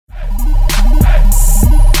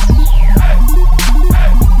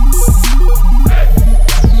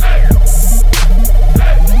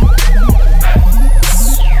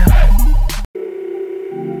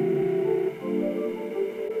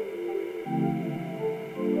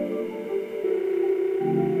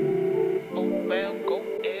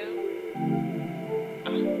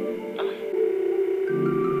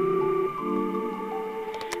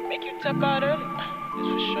step out early, this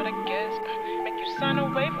for sure to guess. Make you sign a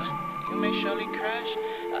waiver, you may surely crash.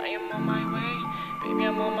 I am on my way, baby,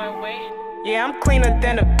 I'm on my way. Yeah, I'm cleaner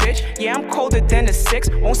than a bitch. Yeah, I'm colder than a 6.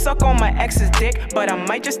 Won't suck on my ex's dick, but I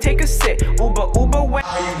might just take a sip. Uber, when.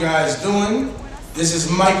 How you guys doing? This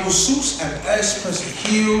is Michael Seuss and S. Prince of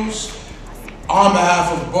Heels on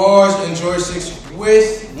behalf of Bars and Joysticks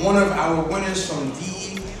with one of our winners from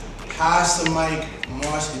the Pass the Mic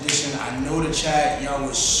March edition. I know the chat, y'all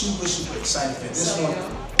was super excited for this one,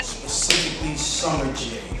 specifically Summer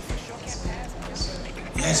J.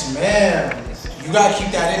 Yes, ma'am. You gotta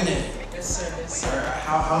keep that in there. Yes, sir.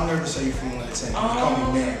 How nervous are you feeling at 10? You call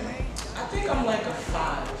me man. I think I'm like a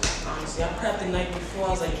 5, honestly. I prepped the night before. I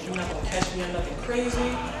was like, you're not gonna catch me on nothing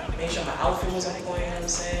crazy. Make sure my outfit was on point, you know what I'm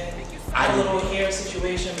saying? I had a little hair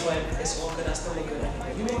situation, but it's all good. I still look good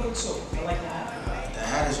anyway. You look good too. I like the hat. The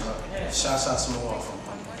hat is right. Yeah. Shouts out to Milwaukee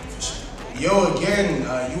for sure. Yo, again,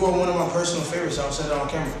 you are one of my personal favorites. I'll say that on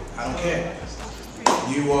camera. I don't care.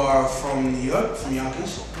 You are from New York, from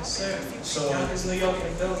Yonkers? Yes, sir. So, Yonkers, New York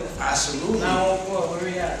in the building. Absolutely. 914,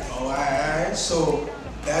 where we at? Oh, alright. So,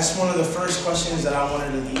 that's one of the first questions that I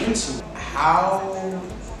wanted to lead into. How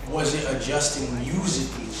was it adjusting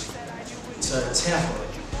musically to Tampa?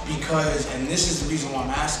 Because, and this is the reason why I'm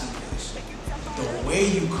asking this, the way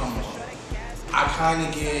you come up, I kind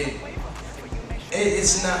of get, it's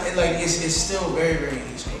still very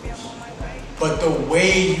East Coast. But the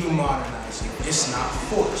way you modernize it, it's not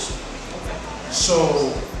forced.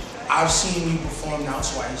 So, I've seen you perform now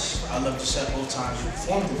twice. I love to set both times. You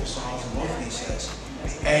performed different songs in both of these sets.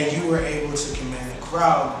 And you were able to command the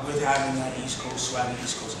crowd with having that East Coast swag and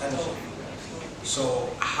East Coast energy. So,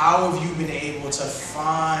 how have you been able to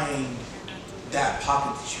find that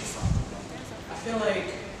pocket that you found? I feel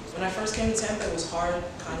like when I first came to Tampa, it was hard,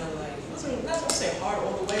 kind of like, it wasn't, not gonna say hard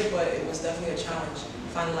all the way, but it was definitely a challenge.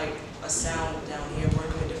 Finding like a sound down here,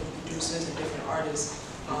 working with different producers and different artists.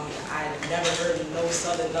 I had never heard no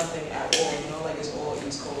Southern nothing at all, you know, like it's all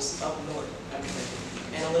East Coast, up north,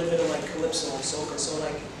 everything. And a little bit of like calypso and soca, so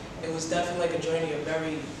like it was definitely like a journey, a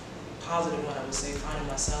very positive one, I would say, finding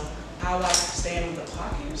my sound. How I stand in the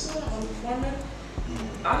pocket or something when performing.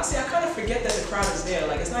 Honestly, I kind of forget that the crowd is there.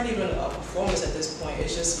 Like it's not even a performance at this point.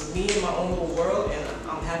 It's just me in my own little world, and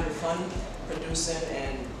I'm having fun producing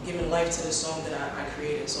and giving life to the song that I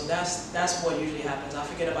created. So that's what usually happens. I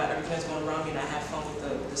forget about everything that's going around me, and I have fun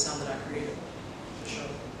with the sound that I created. For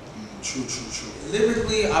sure. True.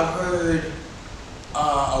 Lyrically, I've heard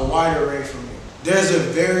a wide array from you. There's a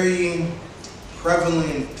very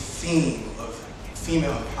prevalent theme of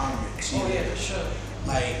female empowerment. Oh yeah, for sure.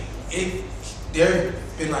 Like there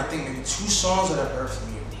have been, I think, maybe 2 songs that I've heard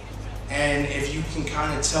from you. And if you can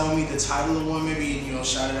kind of tell me the title of one, maybe, you know,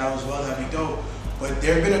 shout it out as well, that'd be dope. But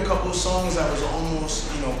there have been a couple of songs that was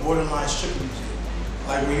almost, you know, borderline stripper music.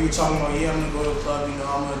 Like where you were talking about, yeah, I'm gonna go to the club, you know,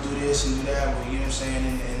 I'm gonna do this and do that, well, you know what I'm saying,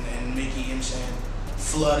 and make it, you know what I'm saying,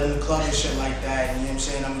 flood in the club and shit like that, you know what I'm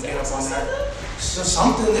saying, I'm gonna get up on that. So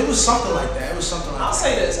it was something like that. I'll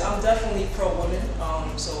say this, I'm definitely pro-women,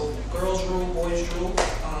 so girls rule, boys rule.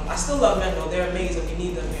 I still love men though, they're amazing, we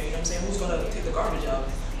need them here, you know what I'm saying, who's gonna take the garbage out?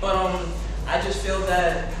 But I just feel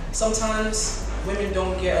that sometimes women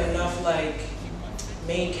don't get enough like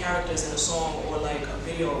main characters in a song or like a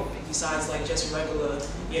video besides like just regular,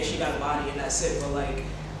 yeah, she got a body and that's it. But like,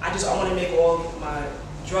 I want to make all my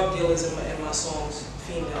drug dealers in my songs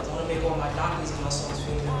females. I want to make all my doctors in my songs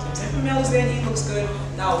females. If Tampa Male is there and he looks good,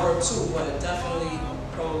 that'll work too, but definitely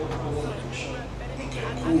pro woman for sure. Okay,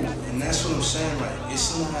 cool. And that's what I'm saying, like,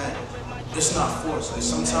 it's not forced. Like,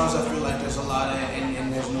 sometimes I feel like there's a lot of,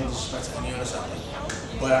 and there's no disrespect to any others out there,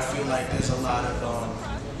 but I feel like there's a lot of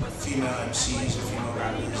female MCs or female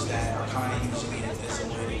rappers that are kind of using it as a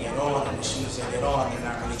way to get on, and as soon as they get on, they're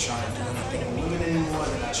not really trying to do anything with women anymore.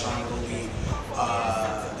 They're not trying to really,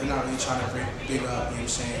 they're not really trying to big up, you know what I'm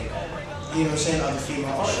saying? You know what I'm saying? Other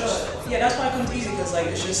female artists. Yeah, that's why it comes easy, because like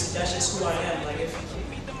that's just who I am. Like if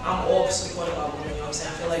I'm all supportive of women, you know what I'm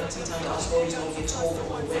saying? I feel like sometimes our stories don't get told the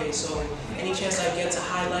whole way. So any chance I get to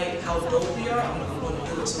highlight how dope we are, I'm going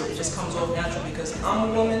to do it. So it just comes off natural because I'm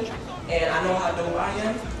a woman and I know how dope I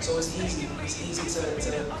am. So it's easy. It's easy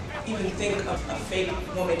to even think of a fake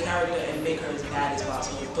woman character and make her as bad as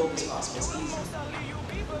possible, as dope as possible. It's easy.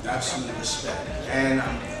 Absolutely respect. And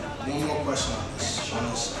one more question on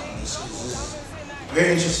this. This is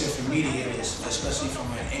very interesting for me to hear this, especially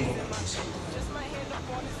from an angle like this.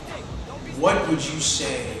 What would you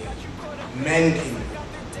say men can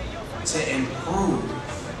do to improve?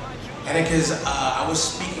 And because I was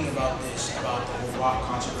speaking about this, about the whole rock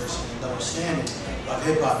controversy and double standard of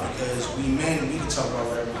hip hop, because we men, we can talk about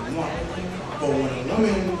whatever we want. But when a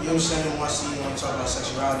woman, you know what I'm saying, wants to, talk about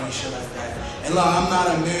sexuality and shit like that, and look, I'm not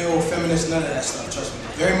a male feminist, none of that stuff, trust me.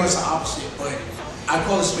 Very much the opposite, but I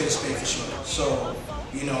call a spade for sure. So,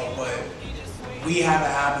 but we have a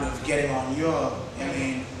habit of getting on your,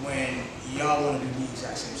 when y'all want to do the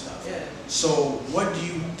exact same stuff. Yeah. So what do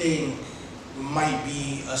you think might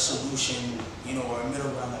be a solution, or a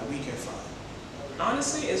middle ground that we can find?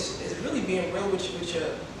 Honestly, it's really being real with your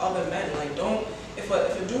other men. Like, if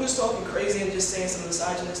a dude is talking crazy and just saying some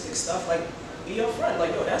misogynistic stuff, like, be your friend.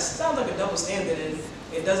 Like, yo, that sounds like a double standard and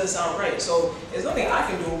it doesn't sound right. So there's nothing I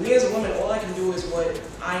can do. Me as a woman, all I can do is what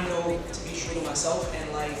I know to be true to myself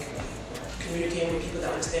and like communicating with people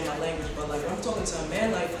that understand my language. But like when I'm talking to a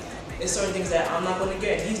man, like there's certain things that I'm not going to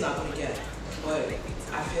get and he's not going to get. But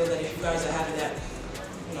I feel that if you guys are having that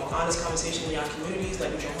honest conversation in your communities,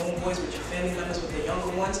 like with your homeboys, with your family members, with the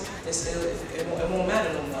younger ones, it won't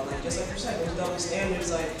matter no more. Like just like you said, those double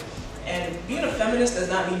standards, like. And being a feminist does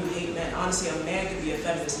not mean you hate men. Honestly, a man could be a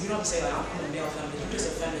feminist. You don't have to say like I'm a male feminist. You're just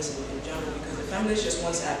a feminist in general because the feminist just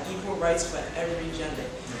wants to have equal rights for every gender.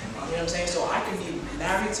 You know what I'm saying? So I can be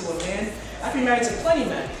married to a man. I can be married to plenty of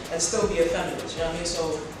men and still be a feminist. You know what I mean?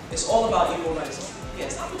 So it's all about equal rights. Yeah,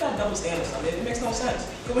 it's not about double standards. I mean, it makes no sense.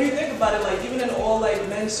 Because when you think about it, like even in all like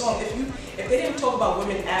men's songs, if they didn't talk about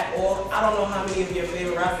women at all, I don't know how many of your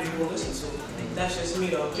favorite rappers you will listen to. That's just me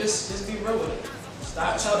though. Just be real with it.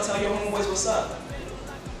 Tell your homeboys what's up.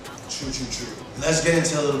 True. Let's get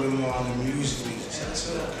into a little bit more on the music.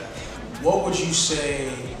 What would you say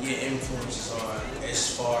your influences are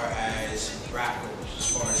as far as rap goes,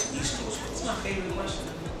 as far as East Coast goes? That's my favorite question.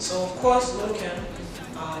 So of course, Lil Kim,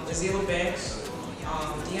 Azila Banks,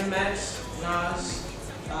 DMX, Nas.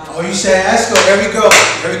 You said Esco. Here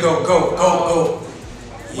we go. Go.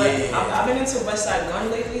 Yeah. I've been into West Side Gun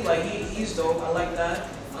lately. Like he's dope. I like that.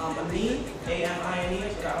 Amine, A-M-I-N-E, I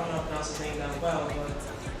forgot, I don't know how to pronounce his name that well, but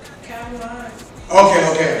Caroline. Okay.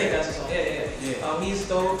 I think that's his song. Yeah. He's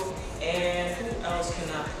dope. And who else can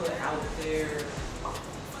I put out there?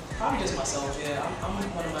 Probably just myself, yeah. I'm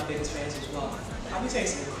one of my biggest fans as well. I'll be saying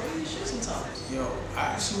some crazy shit sometimes. Yo,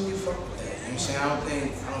 I absolutely fuck with that. You know what I'm saying?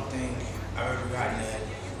 I don't think I've ever gotten that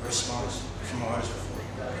response from an artist before.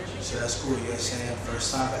 So that's cool, you know what I'm saying?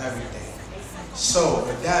 First time for everything. So,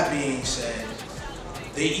 with that being said,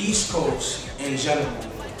 the East Coast in general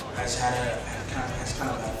has kind of had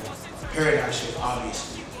a paradigm shift,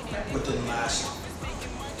 obviously, within the last,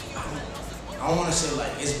 I don't want to say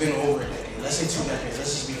like, it's been over a decade. Let's say 2 decades.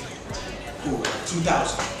 Let's just be cool.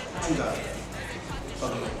 2000.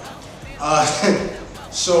 Fucking like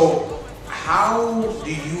so, how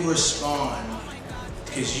do you respond?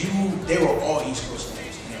 Because they were all East Coast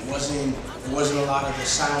names, and it wasn't a lot of the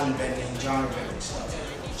sound bending, genre bending stuff.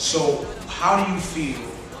 So, how do you feel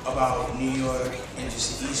about New York and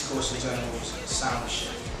just the East Coast in general's sound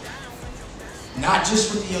shift? Not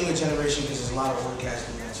just with the younger generation, because there's a lot of old cats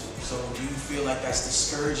doing that too. So, do you feel like that's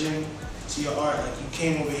discouraging to your art? Like, you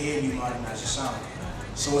came over here and you modernized your sound.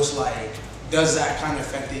 So, it's like, does that kind of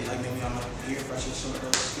affect it, like maybe on like ear pressure, sort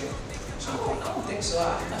of scale? I don't think so.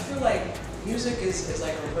 I feel like music is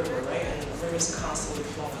like a river, right? And the river is constantly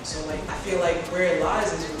flowing. So like I feel like where it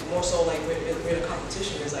lies is more so like where the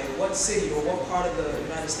competition is. Like what city or what part of the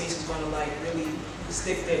United States is going to like really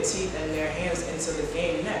stick their teeth and their hands into the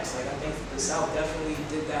game next. Like I think the South definitely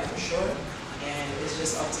did that for sure. And it's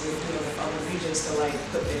just up to the other regions to like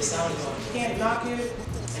put their sound on. You can't knock it.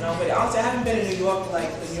 But honestly, I haven't been in New York, like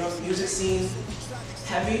the New York music scene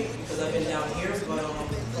heavy because I've been down here. But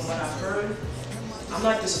from what I've heard, I'm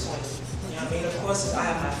not disappointed. You know what I mean? Of course, I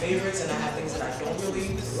have my favorites and I have things that I don't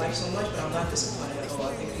really like so much, but I'm not disappointed at all.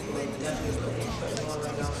 I think people are definitely putting on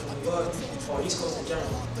right now from New York or East Coast in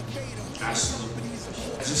general. Absolutely.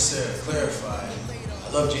 Just to clarify, I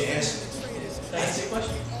loved your answer. Did I answer your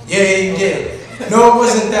question? Yeah, you did. No, it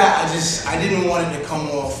wasn't that. I didn't want it to come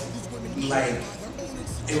off like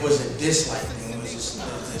it was a dislike thing. It was just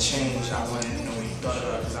the change. I wanted to know what you thought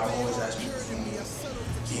about it because I always ask people from me,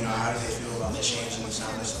 how do they feel about the change in the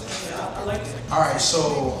sound and stuff. Yeah, I like it. All right,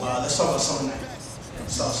 so let's talk about Summer Night.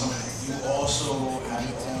 You also have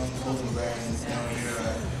your own clothing brand. You're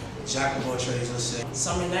a jack of all trades, let's say.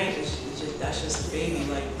 Summer Night that's just a baby.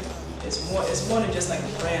 Like it's more than just like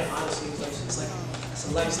a brand. Honestly, it's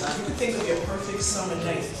a lifestyle. You can think of your perfect summer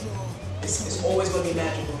night. It's always going to be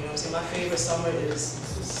magical. You know what I'm saying? My favorite summer is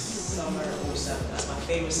summer '07. That's my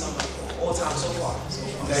favorite summer of all time so far.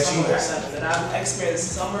 Summer '07 that I've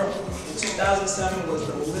experienced. Summer in 2007 was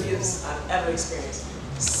the littiest I've ever experienced.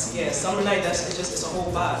 Yeah, summer night. It's a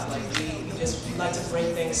whole vibe. Like we like to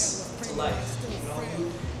bring things to life.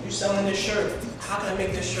 You selling this shirt. How can I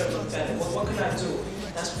make this shirt look better? What can I do?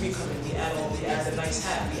 that's where we come in. We add the nice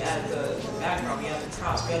hat, we add the background, we add the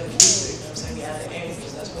props, we add the music, you know what I'm saying? We add the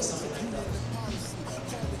angles. That's what something like that.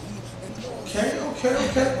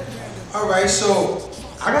 Okay. All right, so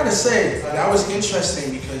I gotta say, that was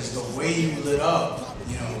interesting because the way you lit up,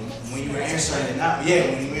 you know, when you were answering that,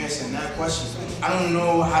 when you were answering that question, I don't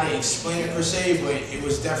know how to explain it per se, but it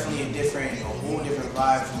was definitely a whole different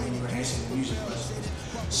vibe from when you were answering the music question.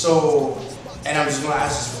 So, and I'm just gonna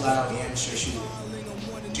ask this flat out, yeah, I'm sure she will.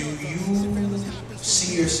 Do you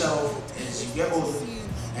see yourself as you get older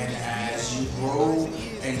and as you grow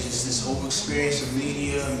and just this whole experience of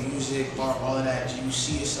media, music, art, all of that, do you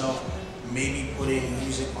see yourself maybe putting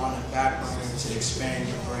music on the back burner to expand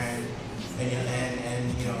your brand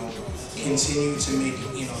and you know, continue to make,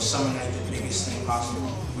 you know, Summer Night the biggest thing possible?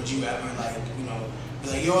 Would you ever like, you know, be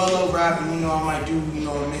like, yo, I love rap, and you know, I might do, you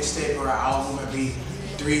know, a mixtape or an album every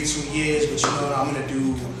 2 years, but you know what, I'm gonna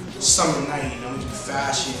do Summer Night, and I'm gonna do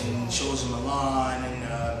fashion, shows in Milan, and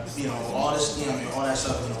you know, all this, you know, I mean, all that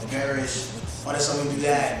stuff, you know, Paris, all that stuff, I'm gonna do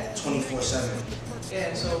that 24/7.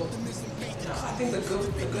 Yeah, so I think the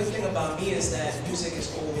good thing about me is that music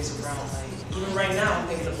is always around. Like even right now, I'm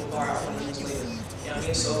thinking of a bar I want to use later. You know what I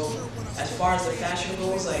mean? So as far as the fashion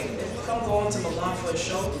goes, like if I'm going to Milan for a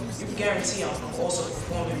show, you can guarantee I'm also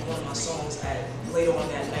performing one of my songs later on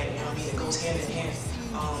that night. You know what I mean? It goes hand in hand.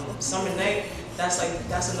 Summer Night, that's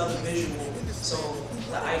another visual. So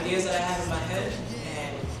the ideas that I have in my head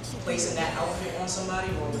and placing that outfit on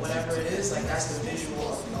somebody or whatever it is, like that's the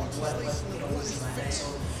visual of what you know was in my head.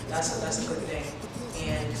 So that's a good thing.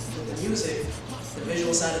 And with the music, the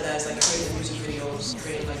visual side of that is like creating music videos,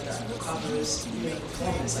 creating like the covers, even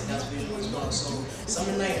performance, like that's visual as well. So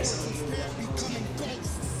Summer Night and Summer Jewell definitely goes hand in hand.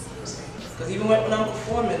 Because even when I'm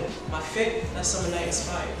performing, my fit, that's Summer Night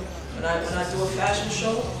inspired. When I do a fashion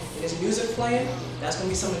show and there's music playing, that's gonna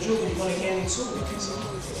be Summer Jewell. You're gonna hand in too, because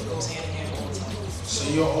it goes hand in hand all the time. So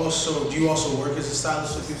do you also work as a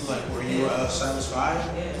stylist for people? Like, were you a stylist for Aya?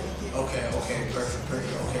 Yeah. Okay, perfect.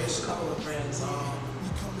 Okay, There's a couple of brands.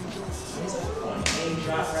 Name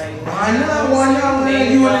drop right now. Why not?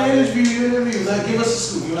 You want to interview? Like, give us a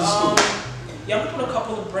scoop. Yeah, I'm doing a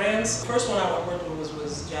couple of brands. First one I worked with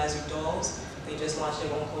was Jazzy Dolls. They just launched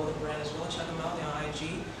their own clothing brand as well. Check them out. They're on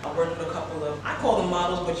IG. I worked with a couple of, I call them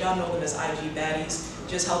models, but y'all know them as IG baddies.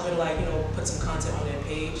 Just helping, like, you know, put some content on their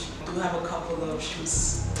page. I do have a couple of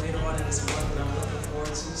shoots later on in this month that I'm looking forward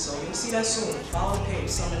to. So you'll see that soon. Follow the page,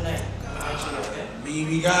 Summer Night. IG, okay?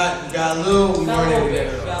 We got a little. We got a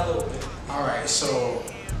little bit. All right, so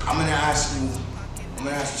I'm gonna ask you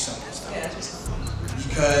something. Yeah, that's what's up.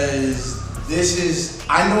 Because this is,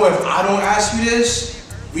 I know if I don't ask you this,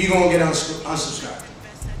 we gonna get unsubscribed.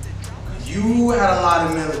 You had a lot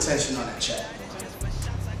of male attention on that chat.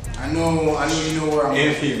 I know you know where I'm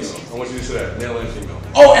and female. I want you to say that, male and female.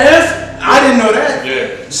 Oh, F? I didn't know that.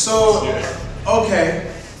 Yeah. So, yeah.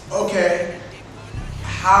 Okay.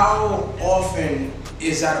 How often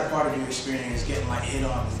is that a part of your experience, getting like hit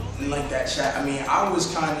on like that chat? I mean, I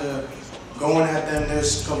was kind of going at them.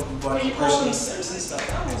 There's a couple of You call them Seuss and stuff.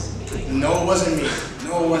 That was me. No, it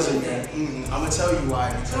wasn't me. I'm gonna tell you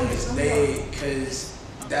why. Because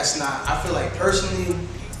that's not. I feel like personally,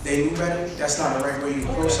 they knew better. That's not the right way you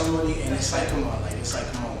approach somebody. And it's like, come on, like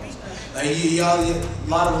y'all. A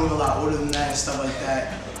lot of them are a lot older than that and stuff like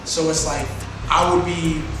that. So it's like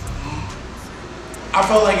I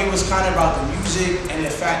felt like it was kind of about the music and the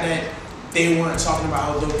fact that they weren't talking about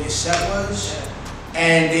how dope your set was.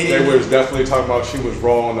 And they was definitely talking about she was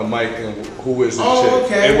raw on the mic and who is this chick.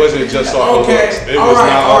 Okay. It wasn't just off the looks. It was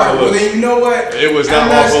not off the looks. Well, then you know what? It was not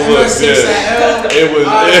off the looks. Yeah. It was.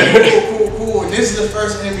 Cool. This is the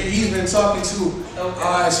first interview he's been talking to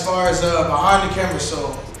as far as behind the camera.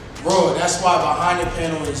 So, bro, that's why behind the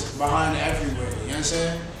panel is behind everywhere. You know what I'm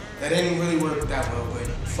saying? That didn't really work that well, but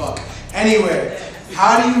fuck. Anyway,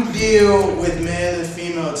 how do you deal with male and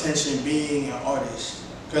female attention being an artist?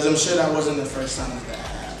 Because I'm sure that wasn't the first time that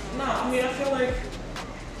happened. No, I mean, I feel like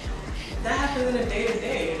that happens in a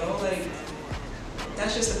day-to-day, you know? Like,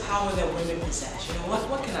 that's just the power that women possess, you know?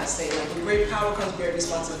 What can I say? Like, with great power comes great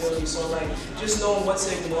responsibility. So, like, just knowing what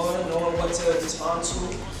to ignore, knowing what to respond to,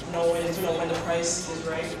 knowing, you know, when the price is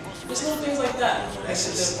right. Just little things like that. That's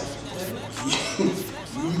the difference.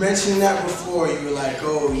 You mentioned that before. You were like,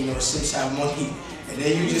 oh, you know, Sims have money. And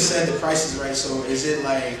then you just said the price is right. So is it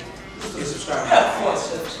like, subscribe? Yeah, of course,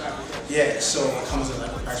 subscribe. Yeah, so it comes at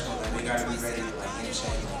like a price point. Like, they gotta be ready to, like, you know what I'm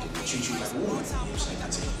saying, like, treat you like a woman. You know what I'm saying?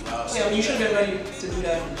 Not take you out. Yeah, I mean, you should have been ready to do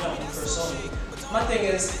that from the jump when you first saw me. My thing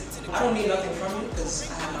is, I don't need nothing from you because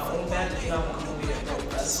I have my own bag. You're not gonna come over here and broke.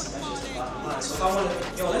 That's just the bottom line. So if I want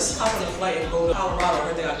to, let's hop on a flight and go to Colorado. I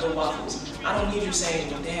heard they got good waffles. I don't need you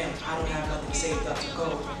saying, well, damn, I don't have nothing saved up to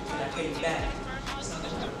go. Can I pay you back? It's not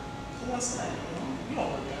gonna work. Who wants that? You don't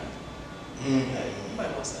want that.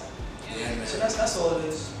 Nobody wants that. Yeah, so that's all it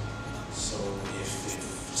is.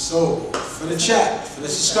 So for the chat, for the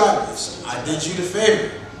subscribers, I did you the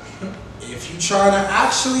favor. If you try to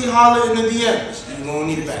actually holler in the DMs, you're gonna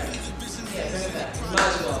need it back. Yeah, bring it back. Might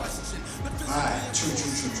as well. Alright, true.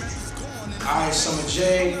 Alright, Summer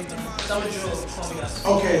J. Summer Jewell, call me up.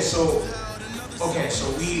 Okay, so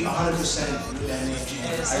we 100% with that name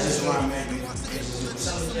change. I just want to make it.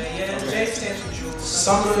 Summer J, yeah, J stands for Jewell.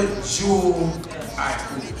 Summer Jewell. Alright,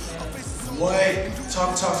 cool.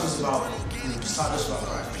 Talk to us about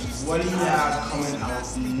what do you have coming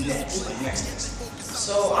out next?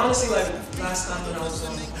 So honestly, like last time when I was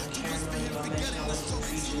on camera, I mentioned I was doing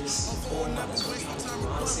features all month. That's what I'm trying to do.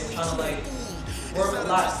 Honestly, I'm trying to like work a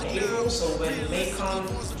lot in April, so when May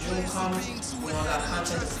comes, June comes, I got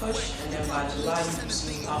content to push, and then by July you can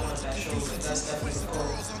see me popping up at shows. Like, that's definitely the goal.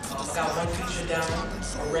 I got one feature down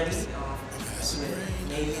already.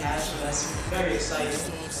 Navy Hash, so that's very exciting.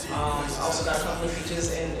 I also got a couple of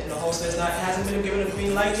features in the host that hasn't been given a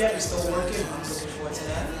green light yet. We're still working. I'm looking forward to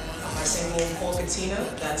that. My single called Katina,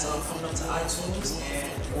 that's coming up to iTunes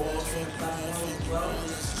and all streaming platforms as well.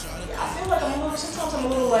 I feel like sometimes I'm a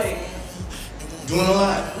little like doing a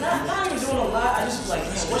lot. Not even doing a lot. I just was like,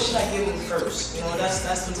 man, what should I give them first?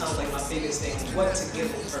 That's sometimes like my biggest thing. What to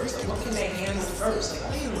give them first? Like, what can they handle first? Like,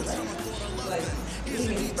 I don't even like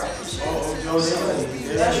eating breakfast.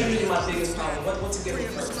 That's usually my biggest problem. What to give them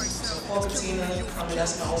first? So call Katina.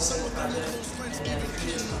 That's my own single project, and then the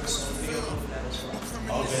features coming soon. Video coming that as well.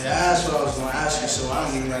 Okay, that's what I was going to ask you. So I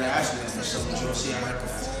don't even know to ask you that for something. You'll see, I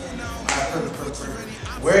recognize it. Perfect.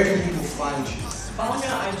 Where can people find you? Follow me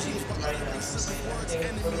on IG right now. I'm saying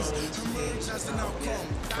everything. Put it on the YouTube page.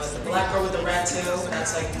 But the Black Girl with the Rat Tail,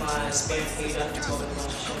 that's like my spam page. I've been talking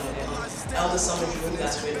about shit on it. Elder Summer Jewell,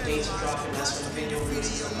 that's where the dates are dropping. That's where the video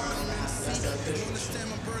releases are going to happen. That's the official.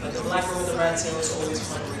 But the Black Girl with the Rat Tail is always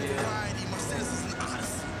fun to do.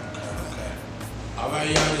 Alright,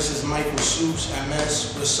 y'all, this is Michael Seuss,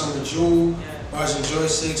 MS with Summer Jewell, Margin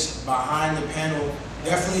Joy6, behind the panel.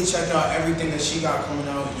 Definitely check out everything that she got coming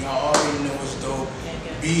out. Y'all already know it's dope.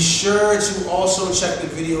 Be sure to also check the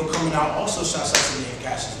video coming out. Also, shouts out to Dave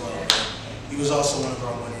Cash as well. He was also one of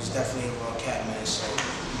our winners. Definitely a raw cat, man. So,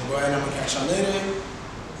 I'm going to catch y'all later.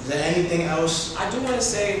 Is there anything else? I do want to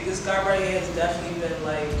say this guy right here has definitely been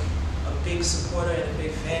like a big supporter and a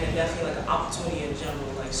big fan, and definitely like an opportunity in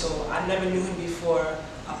general. Like, so I never knew him before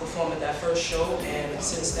I performed at that first show, and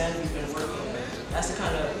since then we've been working. That's the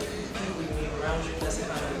kind of people you need around you. That's the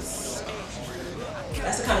kind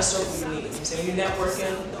of circle you need. So when you're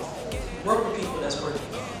networking, work with people that's working.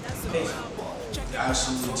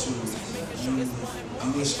 Absolutely too.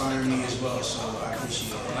 You inspire me as well, so I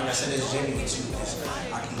appreciate it. Like I said, it's genuine too.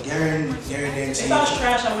 I can guarantee. If I was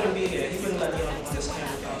trash, I wouldn't be here. He wouldn't let me on this camera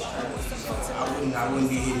if I was trash. I wouldn't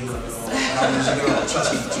be here at all.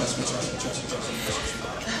 Trust me.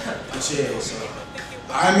 But yeah, so.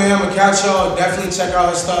 Alright, man, I'm gonna catch y'all. Definitely check out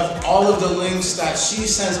her stuff. All of the links that she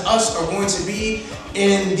sends us are going to be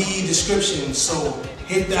in the description. So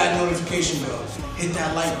hit that notification bell, hit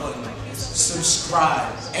that like button,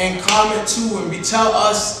 subscribe, and comment too. And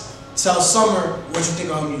tell Summer what you think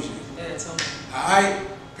of her music. Yeah, tell me. Alright,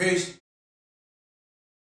 peace.